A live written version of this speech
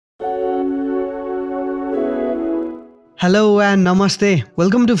Hello and namaste.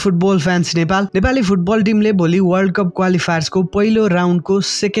 Welcome to Football Fans Nepal. Nepali football टिमले भोलि world cup क्वालिफायर्स को पहिलो राउन्डको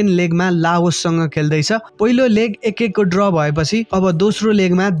सेकेन्ड लेगमा लाओससँग खेल्दैछ। पहिलो लेग 1-1 को ड्र भएपछि अब दोस्रो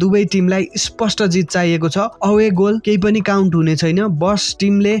लेगमा दुवै टिमलाई स्पष्ट जित चाहिएको छ। अवे गोल केही पनि काउन्ट हुने छैन। बस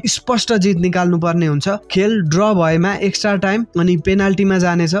टिमले स्पष्ट जित निकाल्नु पर्ने हुन्छ। खेल ड्र भएमा एक्स्ट्रा टाइम अनि पेनाल्टीमा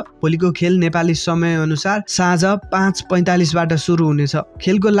जानेछ। भोलिको खेल नेपाली समय अनुसार साँझ 5:45 बाट सुरु हुनेछ।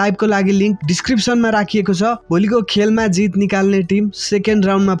 खेलको लाइभको लागि लिंक डिस्क्रिप्सनमा राखिएको छ। भोलिको खेलमा जित निकाल्ने टिम सेकेन्ड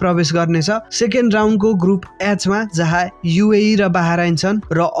राउन्डमा प्रवेश गर्नेछ। सेकेन्ड राउन्डको ग्रुप एच मा जहाँ युएई र बहराइन छन्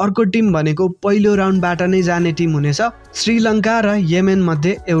र अर्को टिम भनेको पहिलो राउन्डबाट नै जाने टिम हुनेछ। श्रीलंका र येमेन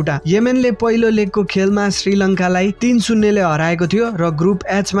मध्ये एउटा। येमेनले पहिलो लेगको खेलमा श्रीलंकालाई 3-0 ले हराएको थियो र ग्रुप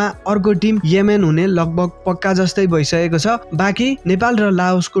एच मा अर्को टिम येमेन हुने लगभग पक्का जस्तै भइसकेको छ। बाँकी नेपाल र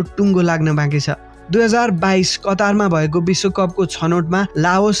लाओसको टुङ्गो लाग्न बाँकी छ। 2022 कतारमा भएको विश्वकपको छनौटमा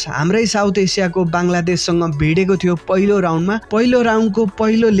लाओस हाम्रै साउथ एसियाको बांग्लादेशसँग भिडेको थियो पहिलो राउन्डमा। पहिलो राउन्डको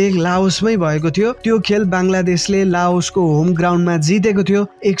पहिलो लेग लाओसमै भएको थियो। त्यो खेल बांग्लादेशले लाओसको होम ग्राउन्डमा जितेको थियो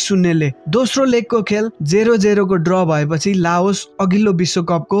 1-0 ले। दोस्रो लेगको खेल 0-0 को ड्र भएपछि लाओस अघिल्लो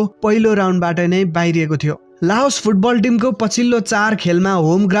विश्वकपको पहिलो राउन्डबाट नै बाहिरिएको थियो। लाओस फुटबल टिमको पछिल्लो 4 खेलमा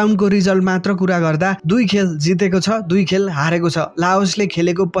होम ग्राउन्डको रिजल्ट मात्र कुरा गर्दा 2 खेल जितेको छ, 2 खेल हारेको छ। लाओसले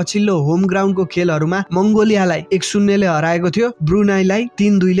खेलेको पछिल्लो होम ग्राउन्डको खेलहरूमा मंगोलियालाई 1-0 ले हराएको थियो, ब्रुनाईलाई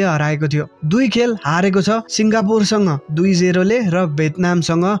 3-2 ले हराएको थियो। 2 खेल हारेको छ, सिङ्गापुरसँग 2-0 ले र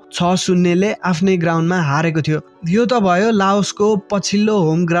भियतनामसँग 6-0 ले आफ्नै ग्राउन्डमा हारेको थियो। यो त भयो लाओसको पछिल्लो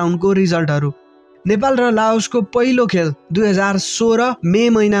होम ग्राउन्डको रिजल्टहरू। नेपाल र लाओसको पहिलो खेल 2016 मे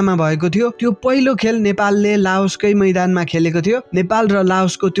महिनामा भएको थियो। त्यो पहिलो खेल नेपालले लाओसकै मैदानमा खेलेको थियो। नेपाल र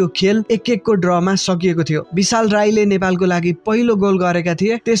लाओसको त्यो खेल 1-1 को ड्रमा सकिएको थियो। विशाल राईले नेपालको लागि पहिलो गोल गरेका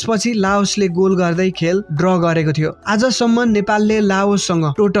थिए। त्यसपछि लाओसले गोल गर्दै खेल ड्र गरेको थियो। आजसम्म नेपालले लाओससँग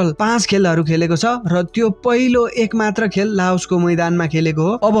टोटल 5 खेलहरू खेलेको छ र त्यो पहिलो एक मात्र खेल लाओसको मैदानमा खेलेको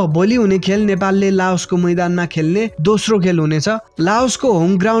हो। अब भोलि हुने खेल नेपालले लाओसको मैदानमा खेल्ने दोस्रो खेल हुनेछ। लाओसको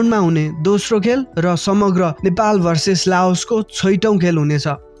होम ग्राउन्डमा हुने दोस्रो खेल र समग्र नेपाल भर्सेस लाओसको 6औं खेल हुनेछ।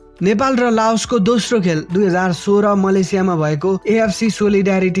 नेपाल र लाओसको दोस्रो खेल 2016 मलेसियामा भएको एएफसी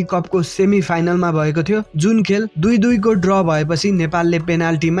सोलिडारिटी कपको सेमी फाइनलमा भएको थियो। जुन खेल 2-2 को ड्र भएपछि नेपालले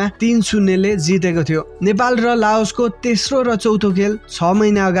पेनाल्टीमा 3-0 ले जितेको थियो। नेपाल र लाओसको तेस्रो र चौथो खेल 6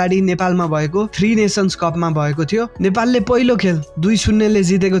 महिना अगाडि नेपालमा भएको 3 नेसन्स कपमा भएको थियो। नेपालले पहिलो खेल 2-0 ले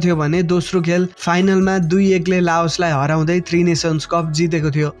जितेको थियो भने दोस्रो खेल फाइनलमा 2-1 ले लाओसलाई हराउँदै 3 नेसन्स कप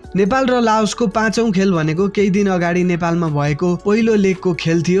जितेको थियो। नेपाल र लाओसको 5औं खेल भनेको केही दिन अगाडि नेपालमा भएको पहिलो लेगको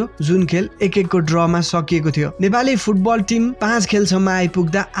खेल थियो, जुन खेल 1-1 को ड्रमा सकिएको थियो। नेपाली फुटबल टिम 5 खेलसम्म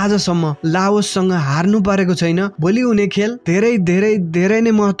आइपुग्दा आजसम्म लाओससँग हार्नु परेको छैन। भोलि हुने खेल धेरै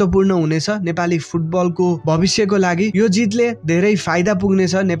नै महत्त्वपूर्ण हुनेछ नेपाली फुटबलको भविष्यको लागि। यो जितले धेरै फाइदा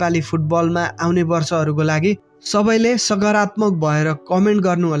पुग्नेछ नेपाली फुटबलमा आउने वर्षहरूको लागि। सबैले सकारात्मक भएर कमेन्ट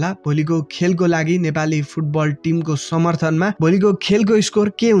गर्नु होला भोलिको खेलको लागि नेपाली फुटबल टिमको समर्थनमा। भोलिको खेलको स्कोर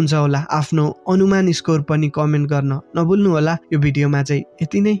के हुन्छ होला आफ्नो अनुमान स्कोर पनि कमेन्ट गर्न नभुल्नु होला। यो भिडियोमा चाहिँ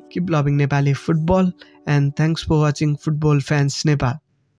यति नै। Keep loving Nepali football and thanks for watching football fans Nepal.